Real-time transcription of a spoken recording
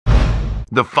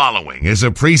The following is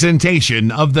a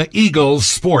presentation of the Eagles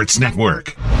Sports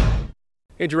Network.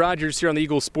 Andrew Rogers here on the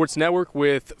Eagles Sports Network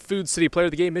with Food City Player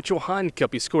of the Game, Mitchell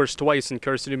Honcoop. He scores twice in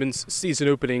Carson-Newman's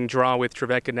season-opening draw with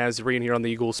Trevecca Nazarene here on the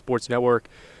Eagles Sports Network.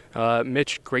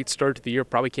 Mitch, great start to the year.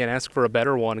 Probably can't ask for a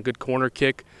better one. A good corner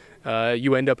kick.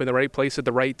 You end up in the right place at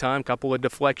the right time. Couple of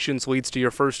deflections leads to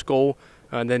your first goal,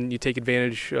 and then you take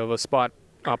advantage of a spot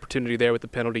opportunity there with the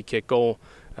penalty kick goal.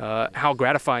 How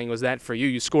gratifying was that for you?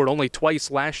 You scored only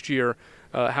twice last year.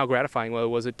 How gratifying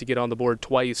was it to get on the board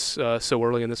twice so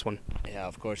early in this one? Yeah,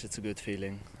 of course it's a good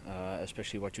feeling,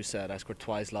 especially what you said. I scored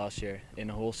twice last year in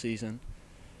a whole season,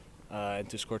 and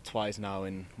to score twice now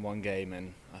in one game,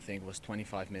 and I think it was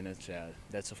 25 minutes. Yeah,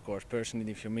 that's of course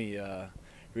personally for me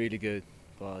really good,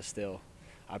 but still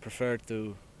I prefer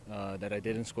to that I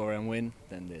didn't score and win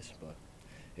than this, but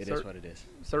it is what it is.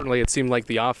 Certainly it seemed like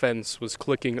the offense was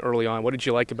clicking early on. What did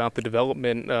you like about the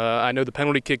development? I know the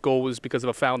penalty kick goal was because of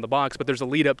a foul in the box, but there's a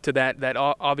lead up to that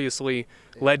obviously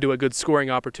led to a good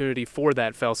scoring opportunity for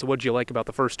that foul. So what did you like about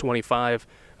the first 25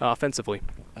 offensively?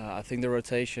 I think the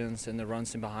rotations and the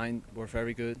runs in behind were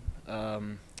very good.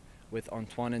 With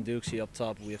Antoine and Duxie up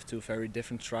top, we have two very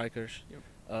different strikers,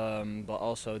 but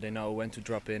also they know when to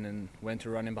drop in and when to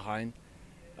run in behind.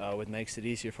 What makes it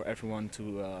easier for everyone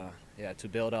to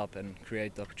build up and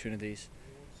create the opportunities,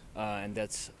 and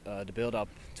that's the build up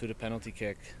to the penalty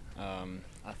kick.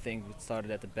 I think it started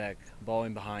at the back, ball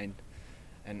in behind,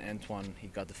 and Antoine, he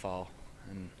got the foul,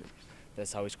 and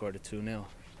that's how he scored the 2-0.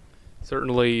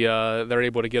 Certainly they're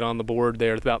able to get on the board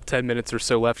there. About 10 minutes or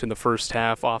so left in the first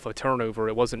half off a turnover.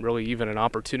 It wasn't really even an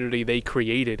opportunity they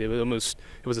created. It was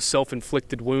a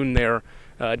self-inflicted wound there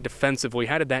defensively.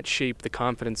 How did that shape the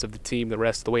confidence of the team the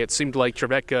rest of the way? It seemed like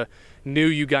Trevecca knew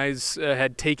you guys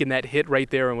had taken that hit right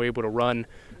there and were able to run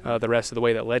the rest of the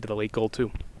way. That led to the late goal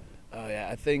too. Yeah,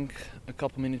 I think a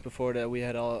couple minutes before that we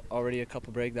had already a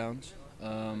couple breakdowns.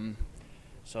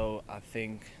 So I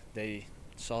think they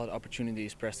saw the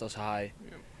opportunities, pressed us high,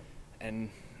 and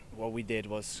what we did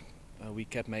was we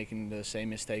kept making the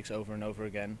same mistakes over and over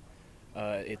again.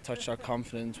 It touched our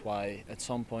confidence, why at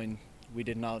some point we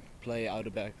did not play out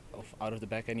of the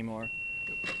back anymore,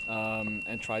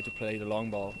 and tried to play the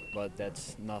long ball, but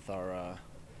that's not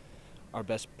our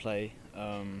best play.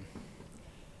 And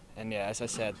yeah, as I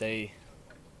said, they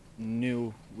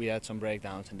knew we had some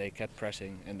breakdowns and they kept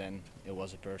pressing, and then it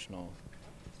was a personal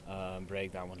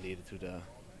breakdown what led to the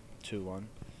 2-1.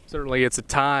 Certainly it's a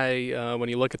tie when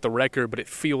you look at the record, but it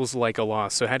feels like a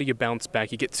loss. So how do you bounce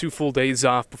back? You get 2 full days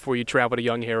off before you travel to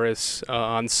Young Harris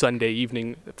on Sunday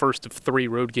evening, the first of 3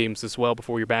 road games as well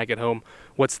before you're back at home.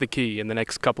 What's the key in the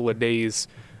next couple of days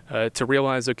to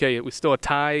realize, okay, it was still a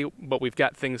tie, but we've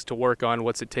got things to work on?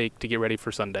 What's it take to get ready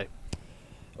for Sunday?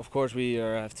 Of course we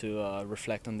have to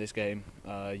reflect on this game,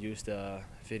 use the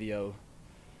video.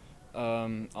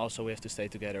 Also we have to stay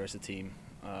together as a team.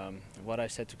 What I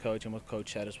said to coach and what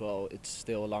coach said as well, it's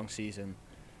still a long season.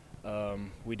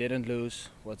 We didn't lose,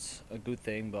 what's a good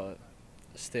thing, but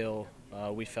still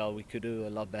we felt we could do a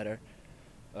lot better.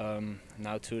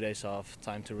 Now 2 days off,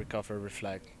 time to recover,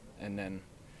 reflect, and then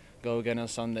go again on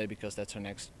Sunday, because that's our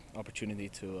next opportunity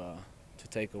to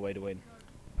take away the win.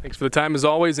 Thanks for the time as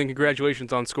always, and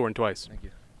congratulations on scoring twice. Thank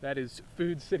you. That is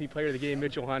Food City Player of the Game,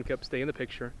 Mitchell Honcoop. Stay in the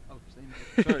picture. Oh, stay in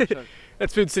the picture. Sorry.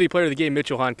 That's Food City Player of the Game,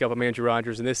 Mitchell Honcoop. I'm Andrew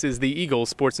Rogers, and this is the Eagles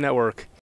Sports Network.